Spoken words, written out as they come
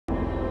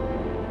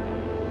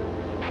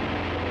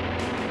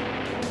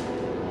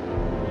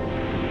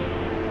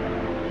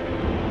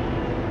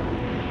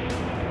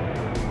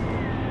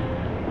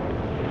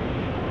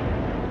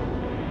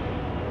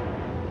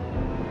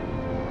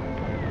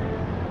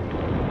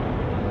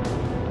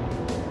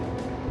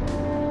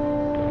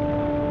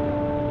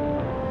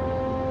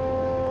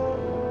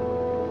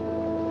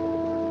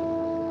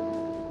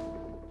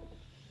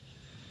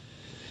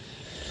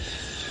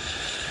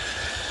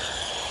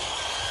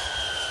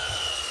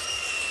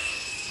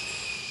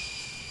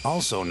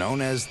Also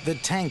known as the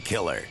tank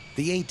killer,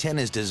 the A-10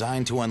 is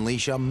designed to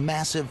unleash a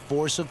massive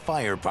force of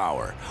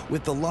firepower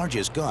with the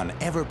largest gun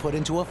ever put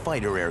into a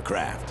fighter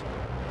aircraft.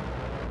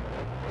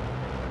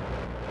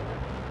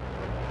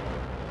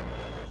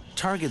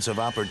 Targets of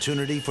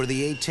opportunity for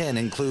the A-10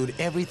 include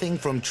everything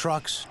from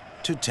trucks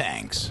to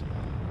tanks.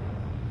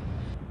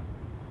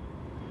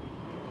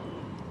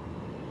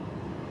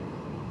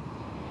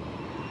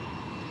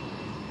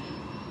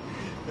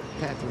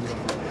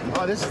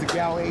 This is the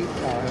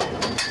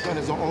GAL-8. This gun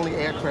is the only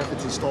aircraft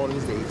that's installed in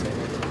the A-10.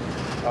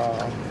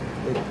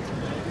 It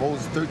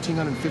holds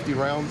 1,350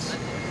 rounds,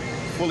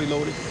 fully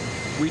loaded.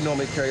 We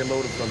normally carry a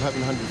load of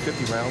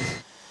 1,150 rounds.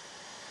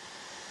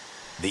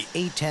 The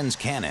A-10's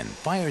cannon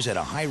fires at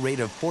a high rate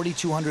of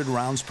 4,200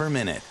 rounds per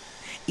minute.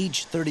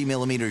 Each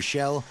 30mm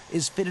shell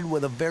is fitted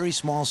with a very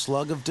small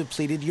slug of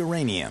depleted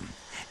uranium,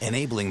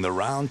 enabling the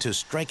round to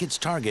strike its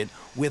target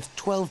with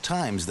 12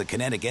 times the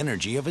kinetic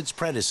energy of its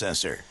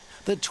predecessor,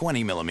 the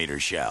 20mm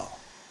shell.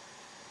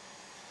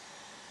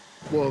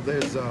 Well,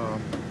 there's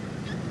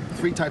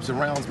 3 types of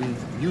rounds we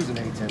use in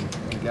A-10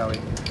 in the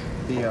GAL-8.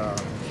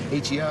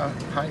 The HEI,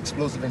 high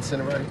explosive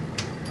incendiary.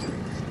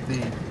 The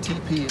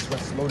TP is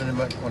what's loaded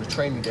in on a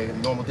training day. The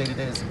normal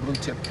day-to-day is a blue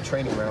tip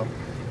training round.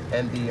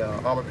 And the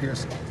armor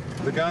piercing.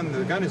 The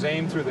gun is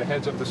aimed through the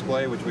heads-up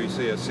display, which we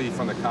see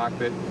from the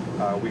cockpit.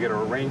 We get a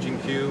ranging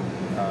cue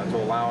to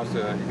allow us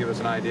to give us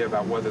an idea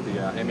about whether the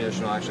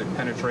ammunition will actually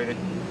penetrate it.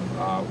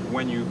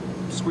 When you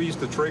squeeze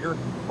the trigger,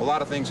 a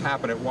lot of things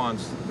happen at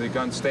once. The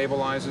gun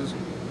stabilizes.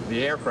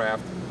 The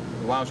aircraft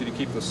allows you to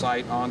keep the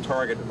sight on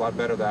target a lot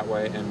better that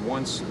way. And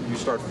once you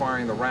start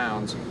firing the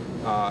rounds,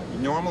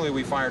 normally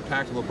we fire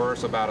tactical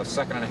bursts about 1.5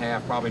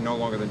 seconds, probably no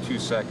longer than 2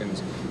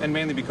 seconds, and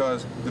mainly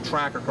because the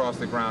track across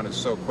the ground is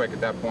so quick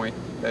at that point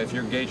that if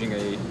you're engaging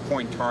a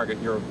point target,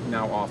 you're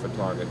now off a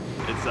target.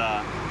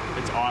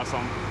 It's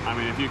awesome. I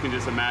mean, if you can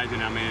just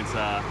imagine, I mean, it's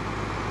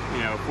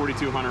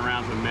 4,200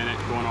 rounds a minute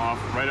going off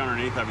right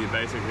underneath of you,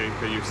 basically,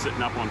 because you're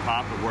sitting up on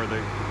top of where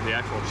the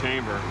actual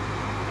chamber.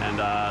 And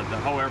the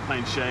whole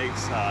airplane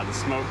shakes. The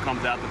smoke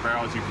comes out the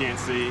barrels. You can't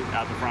see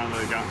out the front of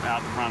the gun,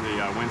 out the front of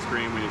the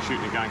windscreen when you're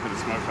shooting a gun, because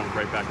the smoke comes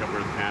right back up over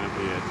the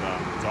canopy.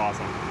 It's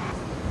awesome.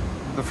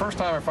 The first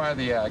time I fired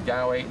the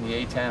GAL-8 and the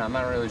A-10, I'm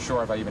not really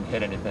sure if I even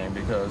hit anything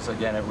because,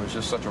 again, it was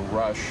just such a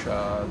rush.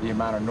 The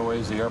amount of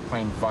noise, the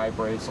airplane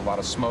vibrates, a lot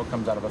of smoke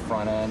comes out of the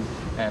front end,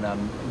 and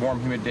on warm,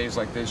 humid days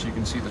like this, you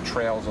can see the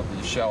trails of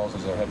the shells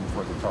as they're heading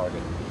for the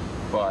target.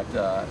 But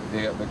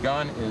the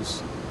gun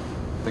is...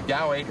 The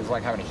GAL-8 is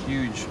like having a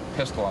huge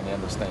pistol on the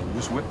end of this thing. You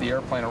just whip the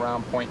airplane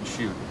around, point and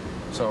shoot.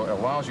 So it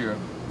allows you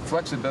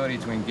flexibility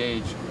to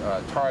engage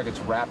targets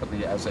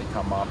rapidly as they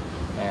come up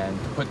and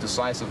to put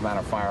decisive amount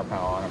of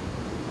firepower on them.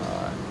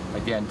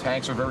 Again,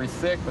 tanks are very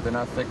thick, but they're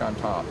not thick on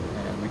top.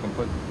 And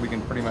we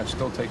can pretty much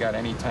still take out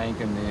any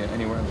tank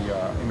anywhere in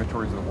the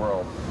inventories of the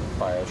world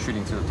by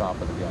shooting through the top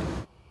of the gun.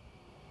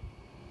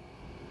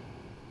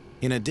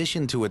 In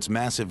addition to its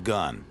massive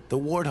gun, the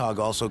Warthog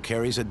also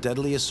carries a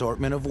deadly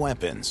assortment of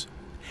weapons.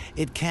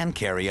 It can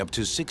carry up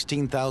to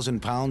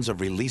 16,000 pounds of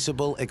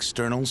releasable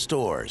external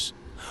stores,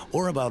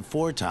 or about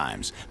 4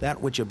 times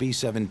that which a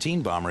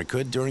B-17 bomber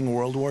could during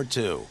World War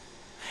II.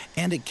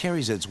 And it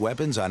carries its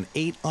weapons on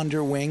 8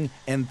 underwing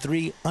and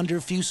 3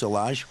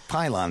 under-fuselage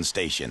pylon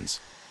stations.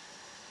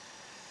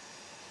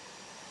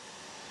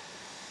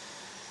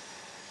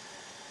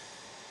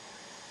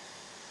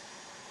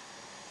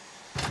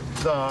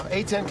 The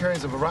A-10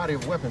 carries a variety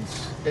of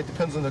weapons. It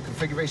depends on the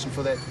configuration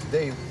for that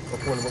day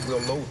according to what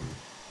we'll load.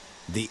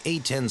 The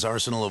A-10's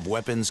arsenal of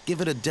weapons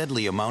give it a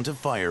deadly amount of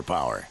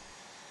firepower.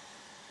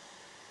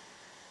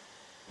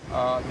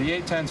 The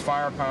A-10's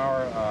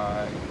firepower,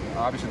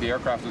 obviously the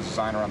aircraft is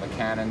designed around the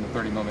cannon, the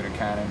 30mm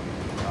cannon.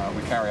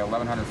 We carry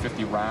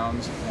 1,150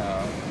 rounds.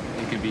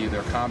 It can be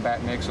either a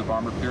combat mix of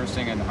armor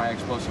piercing and high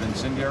explosive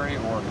incendiary,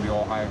 or it can be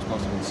all high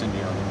explosive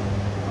incendiary.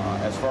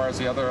 As far as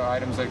the other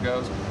items that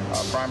goes,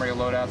 primary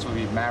loadouts will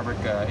be Maverick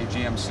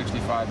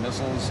AGM-65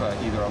 missiles,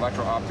 either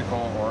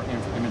electro-optical or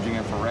imaging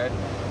infrared.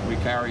 We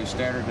carry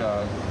standard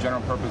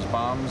general purpose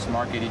bombs,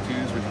 Mark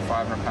 82s, which are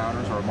 500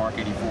 pounders, or Mark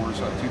 84s,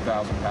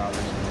 2,000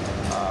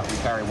 pounders. We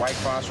carry white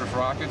phosphorus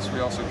rockets.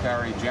 We also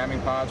carry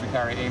jamming pods. We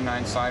carry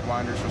AIM-9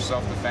 sidewinders for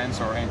self-defense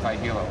or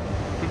anti-helo.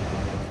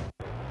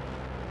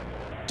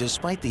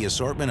 Despite the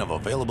assortment of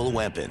available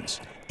weapons,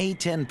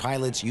 A-10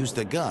 pilots use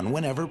the gun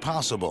whenever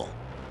possible.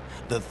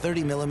 The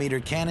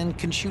 30mm cannon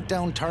can shoot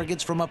down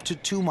targets from up to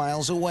 2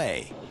 miles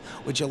away,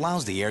 which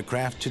allows the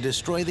aircraft to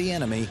destroy the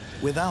enemy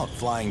without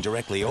flying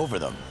directly over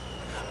them,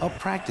 a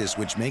practice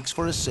which makes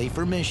for a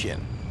safer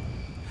mission.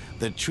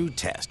 The true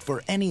test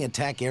for any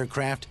attack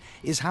aircraft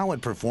is how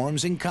it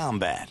performs in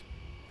combat.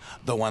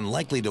 Though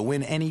unlikely to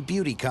win any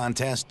beauty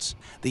contests,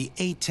 the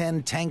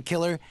A-10 tank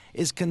killer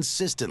is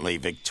consistently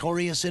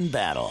victorious in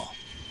battle.